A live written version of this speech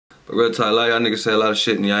Real talk, a lot of y'all niggas say a lot of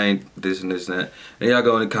shit and y'all ain't this and this and that. And y'all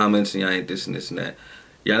go in the comments and y'all ain't this and this and that.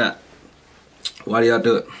 Y'all not. Why do y'all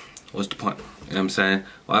do it? What's the point? You know what I'm saying?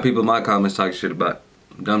 Why people in my comments talking shit about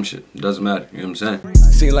dumb shit? It doesn't matter. You know what I'm saying?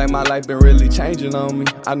 Seem like my life been really changing on me.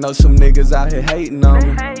 I know some niggas out here hating on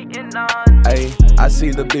me. Hey, I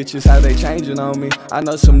see the bitches how they changing on me. I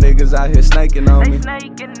know some niggas out here snaking on me.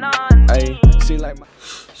 Hey, seem like my...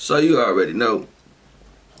 So you already know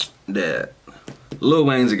that Lil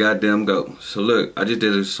Wayne's a goddamn GOAT. So look, I just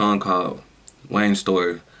did a song called Wayne's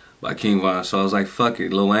Story by King Von. So I was like, fuck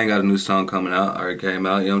it. Lil Wayne got a new song coming out. Already came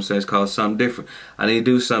out. You know what I'm saying? It's called Something Different. I need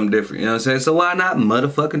to do something different. You know what I'm saying? So why not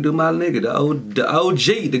motherfucking do my nigga, the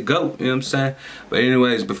OG, the GOAT. You know what I'm saying? But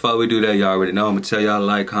anyways, before we do that, y'all already know. I'm going to tell y'all to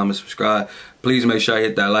like, comment, subscribe. Please make sure I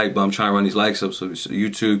hit that like button. I'm trying to run these likes up so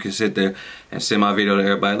YouTube can sit there and send my video to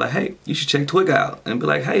everybody like, hey, you should check Twigga out. And be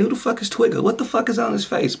like, hey, who the fuck is Twigga? What the fuck is on his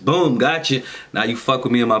face? Boom, gotcha. Now you fuck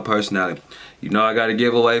with me and my personality. You know I got to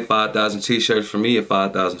give away 5,000 t-shirts for me at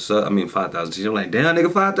 5,000 subs. I mean 5,000 t-shirts. I'm like, damn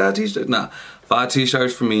nigga, 5,000 t-shirts? Nah, 5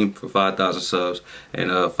 t-shirts for me for 5,000 subs.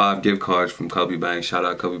 And 5 gift cards from Kobe Bang. Shout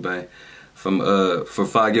out Kobe Bang. For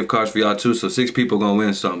 5 gift cards for y'all too. So 6 people gonna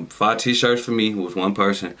win something. 5 t-shirts for me, who was 1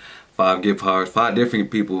 person. 5 gift cards, 5 different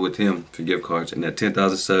people with him for gift cards, and that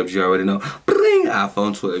 10,000 subs, you already know. Bring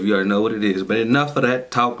iPhone 12, you already know what it is. But enough of that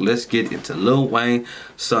talk, let's get into Lil Wayne,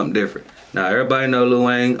 Something Different. Now everybody know Lil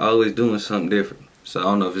Wayne always doing something different. So I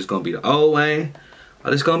don't know if it's gonna be the old Wayne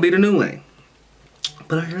or it's gonna be the new Wayne.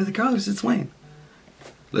 But I hear the colors, it's Wayne.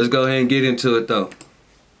 Let's go ahead and get into it though.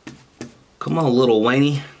 Come on, little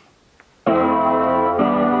Wayne.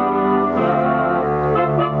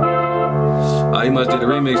 Oh, you must do the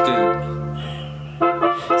remix then.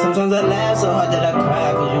 Sometimes I laugh so hard that I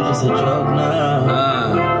cry, cause you just a joke now.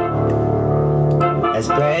 That's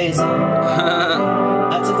crazy.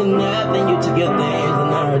 I took a nap and you took your things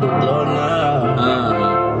and I heard the door now.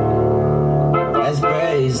 That's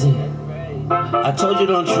crazy. I told you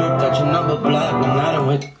don't trip, got your number blocked and I done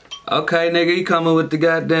went. Okay, nigga, you coming with the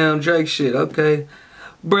goddamn Drake shit, okay.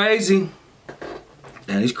 BRAZY.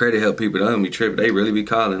 Damn, these credit help people don't be tripping. They really be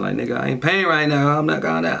calling like, nigga, I ain't paying right now. I'm not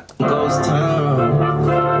going out. Ghost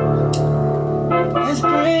town. That's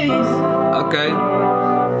crazy. Okay.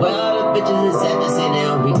 Well, all the bitches is at the say they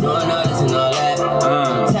don't be doing all this and all that.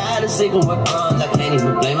 I'm tired of sleeping with arms. I can't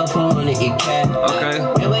even blame her for wanting to eat cat. Okay.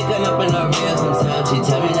 And waking up in the real sometimes. She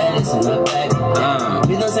tell me that it's in her back.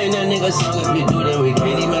 Please don't say that nigga song. If we do, then we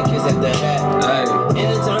can't even kiss after that. Hey.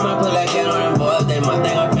 Anytime I put like that on them boys, they might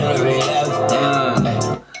think I'm finna relapse.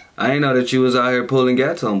 I ain't know that you was out here pulling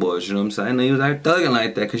gats on boys, you know what I'm saying? I know you was out here thugging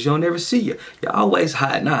like that, cause you don't never see you. You always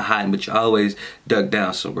hide, not hiding, but you always duck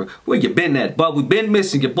down somewhere. Where you been at, boy? We been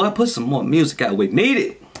missing you, boy. Put some more music out, we need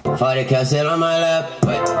it. 40 cal sit on my lap,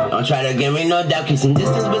 wait, don't try to give me no doubt. Keep some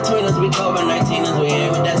distance between us, we COVID-19 we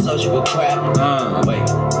ain't with that social crap. Wait,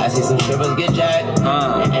 I see some strippers get jacked,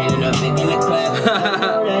 and ain't enough thinking to clap. I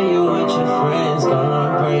know that you and your friends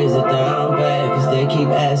gonna praise it down bad, cause they keep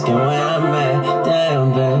asking where I'm at,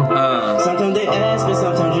 damn bad. Sometimes they ask me,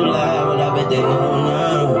 sometimes you lie, but I bet they know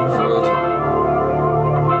now.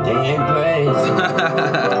 They ain't crazy.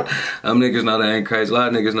 Them niggas know they ain't crazy. A lot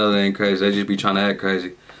of niggas know they ain't crazy. They just be trying to act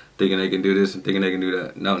crazy. Thinking they can do this and thinking they can do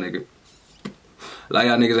that. No, nigga. A lot of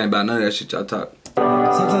y'all niggas ain't about none of that shit y'all talk.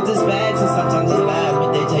 Sometimes it's facts and sometimes it's lies,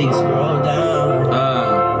 but they tell you scroll down.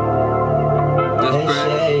 That's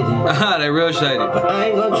shady. They real shady. But I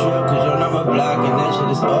ain't gon' trip cause your number block and that shit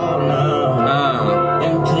is old now.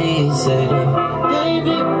 And please say that,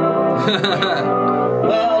 baby.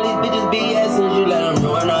 Well, these bitches BS and you let them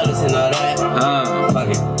ruin all this and all that. Fuck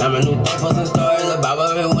it, I'm a new thing for some stories about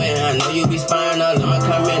what we win. I know you be spying all in my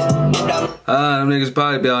comments. Them niggas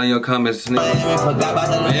probably be all in your comments. And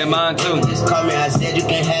mine too. Just call me, I said you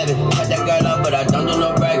can have it. Cut that girl up, but I don't do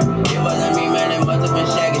no bragging. It wasn't me, man, it must have been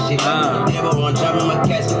shagging. She did, but won't jump in my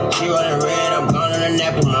casket. She running red, I'm gone on a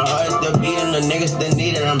napkin. My heart is still beating, the niggas still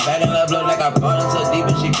need it. I'm back in love, look like I fallen so deep.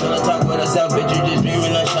 And she finna talk with herself, bitch, you just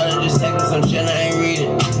dreaming. I shot her, just texting some shit I ain't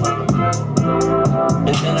reading.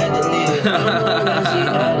 And then I delete it. She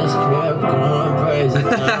had this crib going crazy.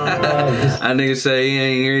 That nigga say he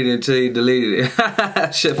ain't heard it until he deleted it.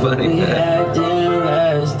 Shit funny. We had dinner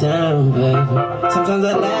last time, baby. Sometimes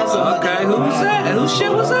I laugh so hard. Okay, who was that? Whose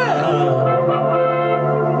shit was that?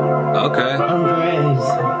 Okay. I'm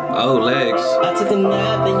BRAZY. Oh, legs. I took a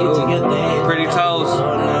nap and you took your thing. Pretty toes.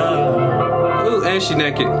 Ooh, and she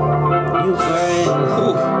naked. You crazy.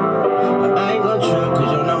 Ooh. But I ain't gon' trip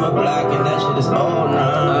cause your number block and that shit is old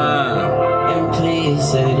now. And please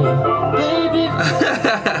say that, baby.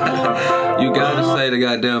 You gotta say the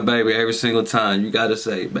goddamn baby every every single time. You gotta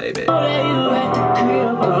say, baby. Oh,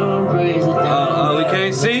 we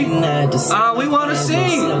can't see? We wanna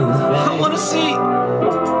see. I wanna see.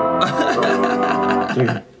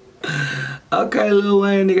 Okay, Lil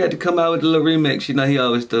Wayne, he got to come out with a little remix. You know, he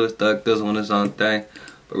always does on his own thing.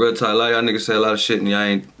 But real talk, a lot of y'all niggas say a lot of shit and y'all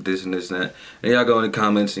ain't this and this and that. And y'all go in the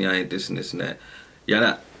comments and y'all ain't this and this and that. Y'all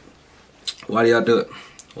not. Why do y'all do it?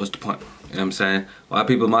 What's the point? You know what I'm saying? Why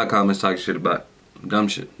people in my comments talk shit about dumb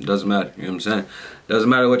shit? It doesn't matter. You know what I'm saying? Doesn't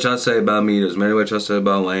matter what y'all say about me. Doesn't matter what y'all say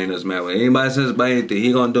about Wayne. Doesn't matter what anybody says about anything.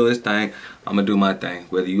 He gonna do his thing. I'm gonna do my thing.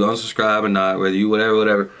 Whether you unsubscribe or not, whether you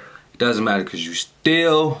whatever. It doesn't matter because you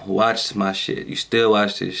still watched my shit. You still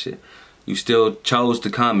watched this shit. You still chose to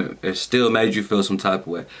comment. It still made you feel some type of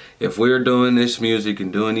way. If we're doing this music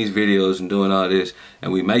and doing these videos and doing all this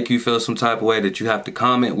and we make you feel some type of way that you have to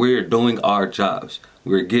comment, we're doing our jobs.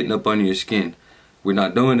 We're getting up under your skin. We're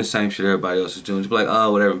not doing the same shit everybody else is doing. Just be like,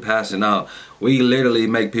 oh, whatever, and passing out. We literally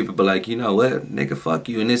make people be like, you know what, nigga, fuck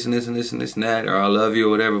you and this and this and this and this and that, or I love you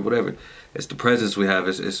or whatever. It's the presence we have.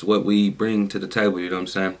 It's what we bring to the table, you know what I'm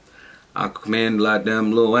saying? I commend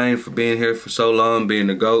goddamn Lil Wayne for being here for so long, being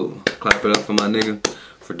the GOAT. Clap it up for my nigga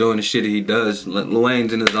for doing the shit that he does. Lil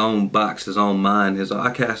Wayne's in his own box, his own mind,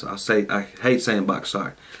 I hate saying box,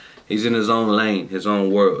 sorry. He's in his own lane, his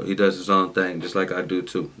own world. He does his own thing, just like I do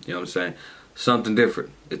too. You know what I'm saying? Something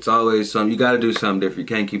different. It's always something. You gotta do something different.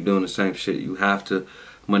 You can't keep doing the same shit. You have to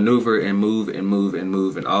maneuver and move and move and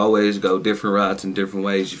move and always go different routes in different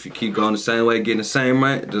ways. If you keep going the same way, getting the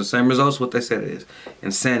same results, what they said it is.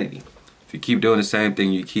 Insanity. If you keep doing the same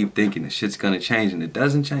thing, you keep thinking that shit's gonna change and it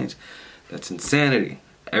doesn't change. That's insanity.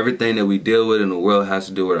 Everything that we deal with in the world has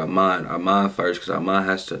to do with our mind. Our mind first, because our mind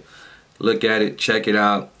has to look at it, check it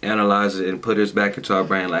out, analyze it, and put it back into our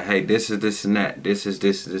brain like, hey, this is this and that. This is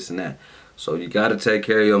this and that. So you gotta take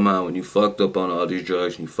care of your mind. When you fucked up on all these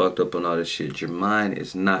drugs and you fucked up on all this shit, your mind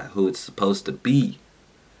is not who it's supposed to be.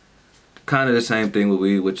 Kind of the same thing with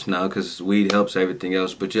weed, which now, because weed helps everything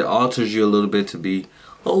else, but it alters you a little bit to be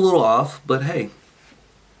a little off, but hey,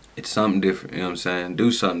 it's something different, you know what I'm saying?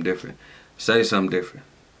 Do something different. Say something different.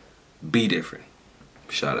 Be different.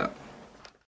 Shout out.